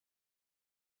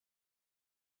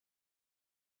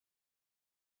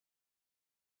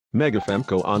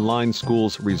Megafemco Online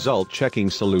Schools Result Checking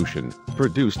Solution,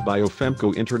 produced by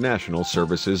Ofemco International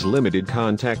Services Limited.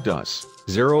 Contact us,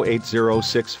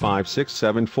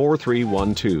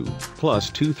 080656743112,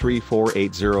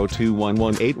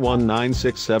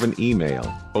 +2348021181967. Email,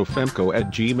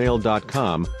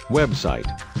 ofemco@gmail.com,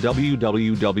 website,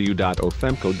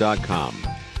 www.ofemco.com.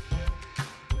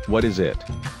 What is it?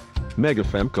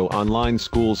 Megafemco Online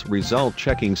Schools Result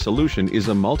Checking Solution is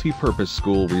a multi-purpose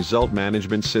school result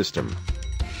management system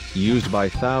used by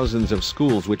thousands of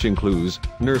schools, which includes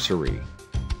nursery,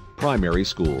 primary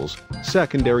schools,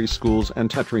 secondary schools and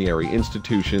tertiary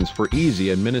institutions, for easy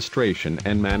administration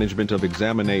and management of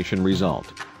examination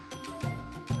result.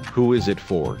 Who is it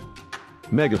for?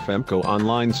 Megafemco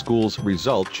Online Schools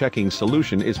Result Checking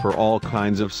Solution is for all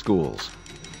kinds of schools.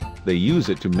 They use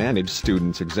it to manage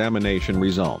students' examination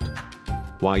result.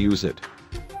 Why use it?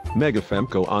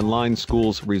 Megafemco Online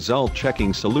Schools Result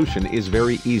Checking Solution is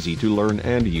very easy to learn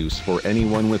and use for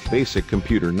anyone with basic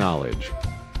computer knowledge.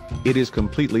 It is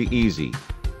completely easy.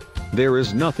 There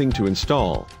is nothing to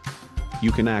install.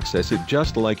 You can access it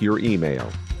just like your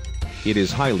email. It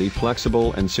is highly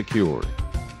flexible and secure.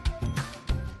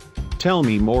 Tell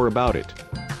me more about it.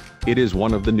 It is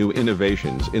one of the new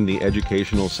innovations in the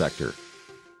educational sector.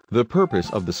 The purpose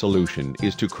of the solution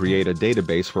is to create a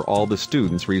database for all the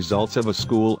students' results of a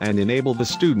school and enable the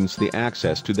students the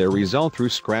access to their result through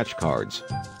scratch cards.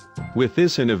 With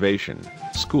this innovation,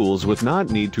 schools will not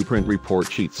need to print report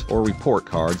sheets or report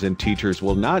cards, and teachers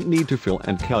will not need to fill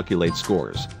and calculate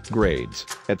scores, grades,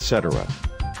 etc.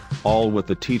 All what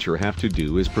the teacher have to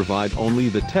do is provide only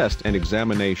the test and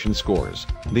examination scores.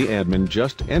 The admin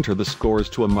just enter the scores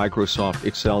to a Microsoft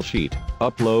Excel sheet,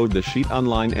 upload the sheet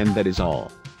online, and that is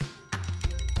all.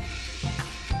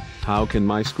 How can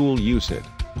my school use it?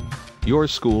 Your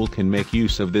school can make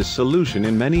use of this solution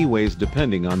in many ways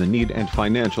depending on the need and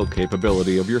financial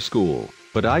capability of your school,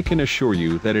 but I can assure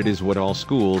you that it is what all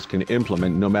schools can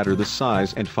implement no matter the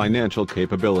size and financial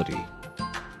capability.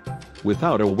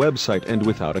 Without a website and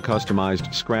without a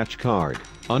customized scratch card,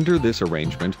 under this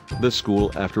arrangement, the school,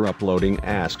 after uploading,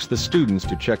 asks the students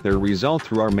to check their result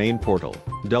through our main portal,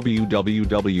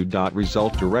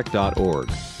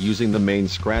 www.resultdirect.org, using the main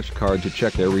scratch card to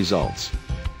check their results.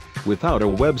 Without a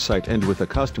website and with a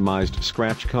customized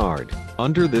scratch card,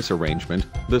 under this arrangement,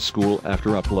 the school,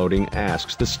 after uploading,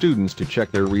 asks the students to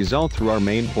check their result through our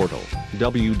main portal,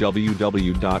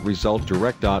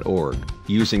 www.resultdirect.org,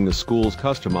 using the school's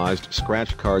customized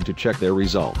scratch card to check their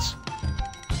results.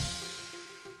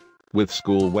 With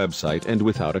school website and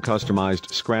without a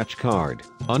customized scratch card,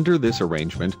 under this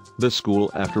arrangement, the school,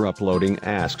 after uploading,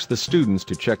 asks the students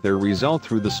to check their result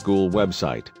through the school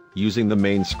website, using the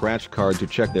main scratch card to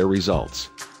check their results.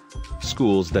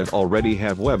 Schools that already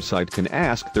have website can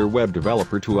ask their web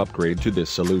developer to upgrade to this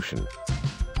solution.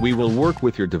 We will work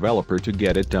with your developer to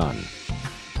get it done.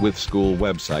 With school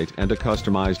website and a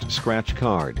customized scratch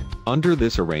card, under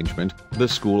this arrangement, the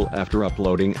school, after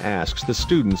uploading, asks the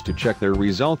students to check their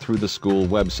result through the school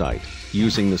website,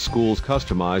 using the school's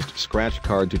customized scratch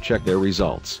card to check their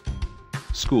results.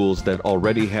 Schools that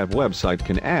already have website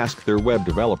can ask their web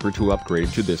developer to upgrade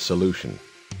to this solution.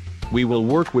 We will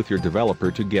work with your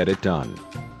developer to get it done.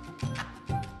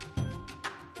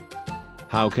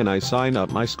 How can I sign up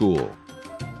my school?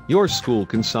 Your school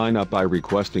can sign up by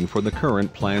requesting for the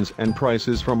current plans and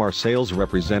prices from our sales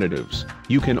representatives.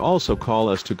 You can also call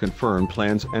us to confirm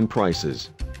plans and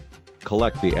prices.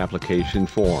 Collect the application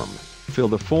form. Fill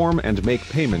the form and make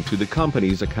payment to the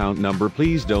company's account number.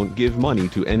 Please don't give money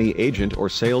to any agent or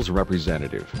sales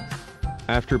representative.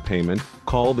 After payment,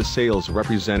 call the sales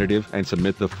representative and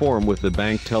submit the form with the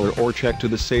bank teller or check to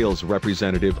the sales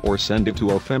representative, or send it to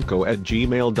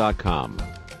ofemco@gmail.com.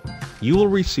 You will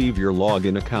receive your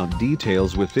login account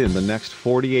details within the next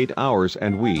 48 hours,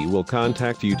 and we will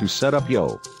contact you to set up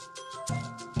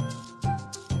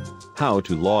How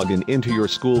to log in into your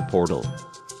school portal.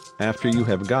 After you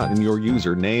have gotten your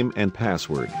username and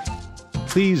password,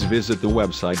 please visit the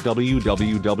website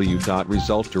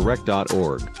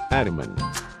www.resultdirect.org, admin.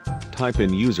 Type in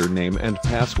username and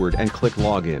password and click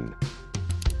Login.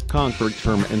 Confirm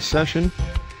term and session.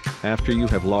 After you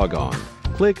have logged on,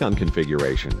 click on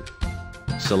Configuration.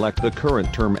 Select the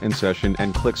current term and session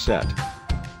and click Set.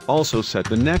 Also set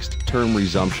the next term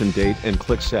resumption date and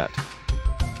click Set.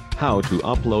 How to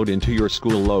upload into your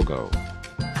school logo.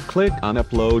 Click on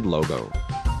Upload Logo.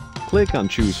 Click on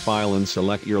Choose File and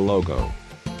select your logo.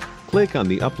 Click on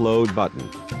the Upload button.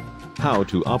 How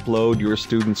to upload your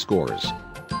student scores.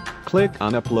 Click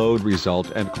on Upload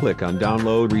Result and click on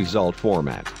Download Result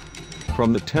Format.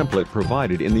 From the template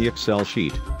provided in the Excel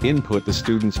sheet, input the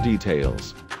student's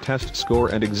details. test score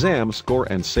and exam score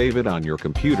and save it on your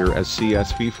computer as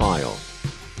CSV file.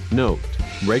 Note: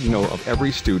 Regno of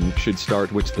every student should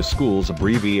start with the school's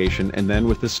abbreviation and then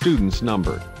with the student's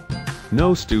number.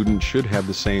 No student should have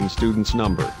the same student's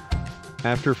number.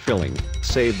 After filling,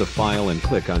 save the file and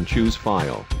click on Choose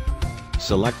File.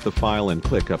 Select the file and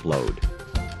click Upload.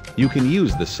 You can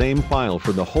use the same file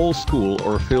for the whole school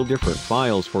or fill different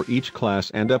files for each class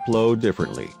and upload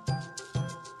differently.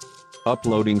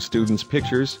 Uploading students'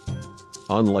 pictures.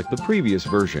 Unlike the previous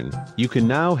version, you can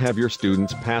now have your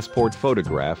student's passport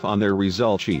photograph on their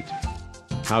result sheet.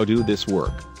 How do this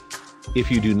work?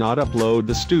 If you do not upload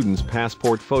the student's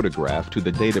passport photograph to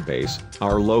the database,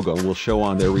 our logo will show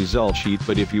on their result sheet,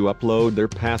 but if you upload their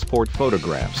passport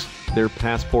photographs, their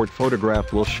passport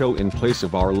photograph will show in place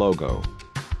of our logo.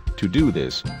 To do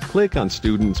this, click on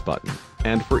Students button,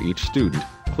 and for each student,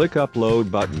 click Upload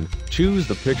button, choose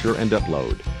the picture and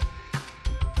upload.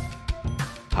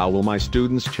 How will my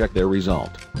students check their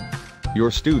result?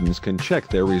 Your students can check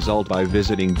their result by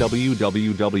visiting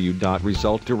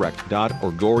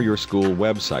www.resultdirect.org or your school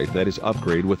website that is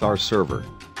upgraded with our server.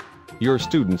 Your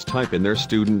students type in their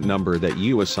student number that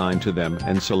you assign to them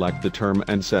and select the term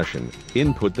and session,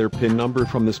 input their PIN number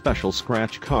from the special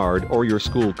scratch card or your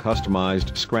school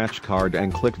customized scratch card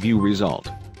and click View Result.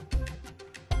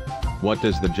 What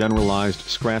does the generalized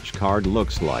scratch card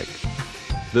looks like?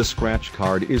 The scratch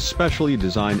card is specially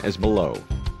designed as below.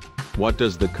 What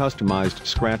does the customized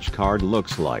scratch card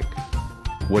looks like?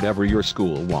 Whatever your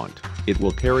school want, it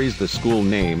will carries the school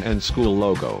name and school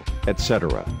logo,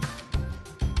 etc.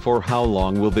 For how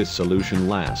long will this solution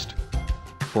last?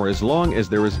 For as long as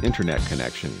there is internet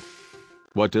connection.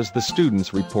 What does the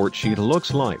student's report sheet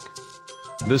looks like?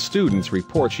 The student's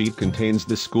report sheet contains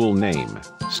the school name,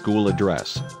 school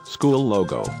address, school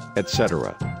logo,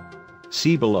 etc.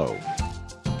 See below.